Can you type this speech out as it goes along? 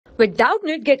With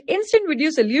Doubtnut, get instant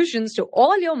video solutions to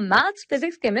all your maths,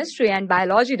 physics, chemistry, and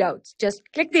biology doubts. Just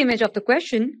click the image of the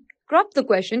question, crop the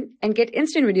question, and get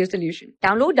instant video solution.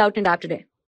 Download Doubtnut app today.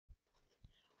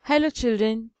 Hello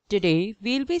children, today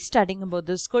we'll be studying about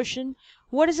this question.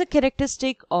 What is the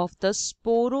characteristic of the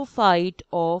sporophyte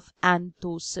of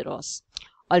Anthoceros?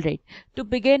 Alright, to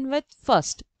begin with,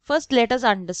 first let us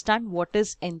understand what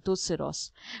is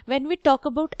Anthoceros. When we talk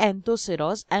about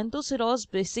Anthoceros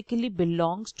basically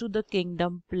belongs to the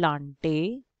kingdom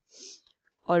Plantae.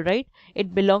 Alright,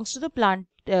 it belongs to the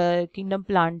kingdom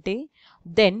Plantae.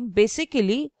 Then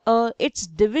basically its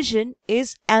division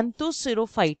is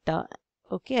Anthocerophyta.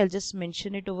 Okay, I'll just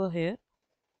mention it over here.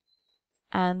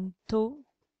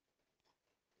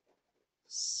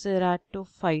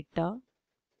 Anthoceratophyta.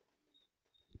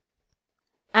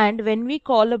 And when we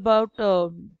call about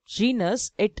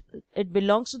genus, it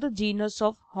belongs to the genus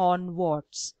of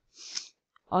hornworts.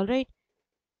 All right,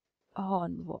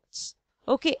 hornworts.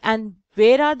 Okay, and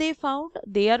where are they found?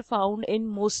 They are found in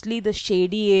mostly the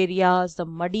shady areas, the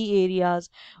muddy areas.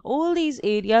 All these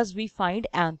areas we find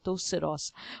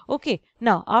Anthoceros. Okay,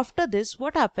 now after this,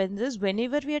 what happens is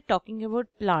whenever we are talking about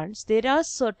plants, there are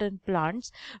certain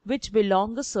plants which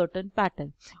belong a certain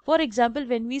pattern. For example,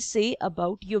 when we say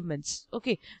about humans,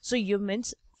 okay, so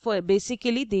humans, for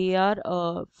basically they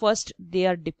are first they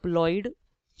are diploid.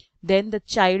 Then the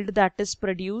child that is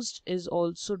produced is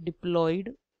also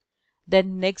diploid.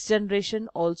 Then next generation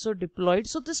also diploid.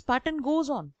 So this pattern goes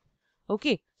on.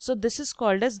 Okay, so this is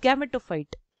called as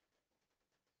gametophyte.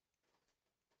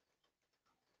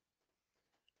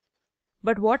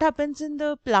 But what happens in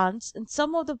the plants, in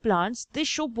some of the plants, they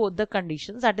show both the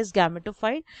conditions, that is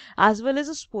gametophyte as well as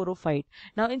a sporophyte.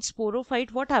 Now in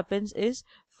sporophyte, what happens is,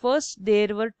 first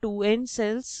there were 2N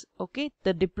cells, okay,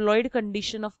 the diploid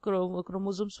condition of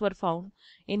chromosomes were found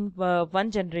in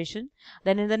one generation.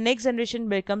 Then in the next generation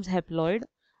becomes haploid,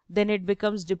 then it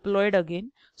becomes diploid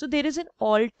again. So there is an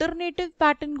alternative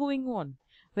pattern going on.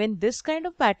 When this kind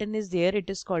of pattern is there, it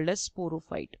is called as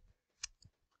sporophyte.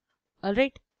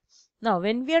 Alright. Now,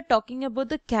 when we are talking about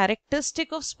the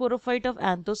characteristic of sporophyte of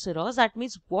Anthoceros, that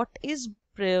means what is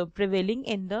prevailing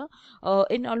in the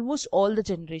in almost all the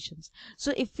generations.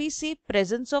 So, if we say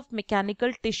presence of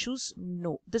mechanical tissues,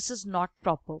 no, this is not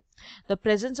proper. The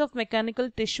presence of mechanical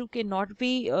tissue cannot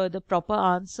be the proper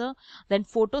answer. Then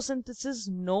photosynthesis,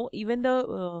 no, even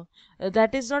the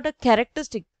that is not a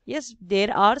characteristic. Yes,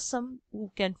 there are some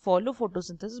who can follow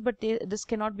photosynthesis, but this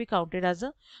cannot be counted as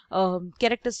a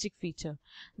characteristic feature.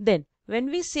 Then, when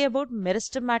we say about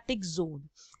meristematic zone,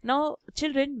 now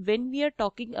children, when we are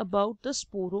talking about the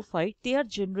sporophyte, they are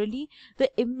generally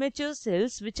the immature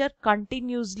cells which are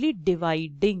continuously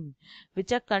dividing. When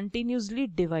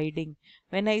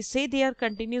I say they are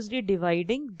continuously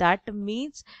dividing, that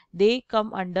means they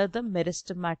come under the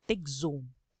meristematic zone.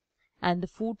 And the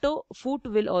foot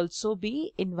will also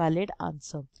be invalid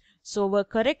answer. So our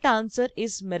correct answer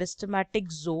is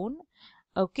meristematic zone.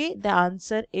 Okay, the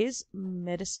answer is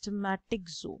meristematic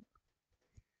zone.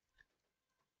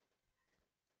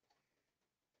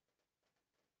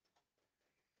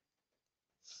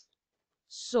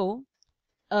 So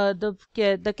the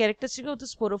characteristic of the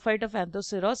sporophyte of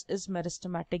Anthoceros is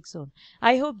meristematic zone.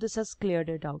 I hope this has cleared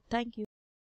it out. Thank you.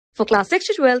 For class 6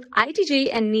 to 12, IIT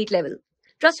JEE and NEET level.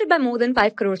 Trusted by more than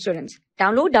 5 crore students.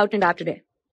 Download Doubtnut app today.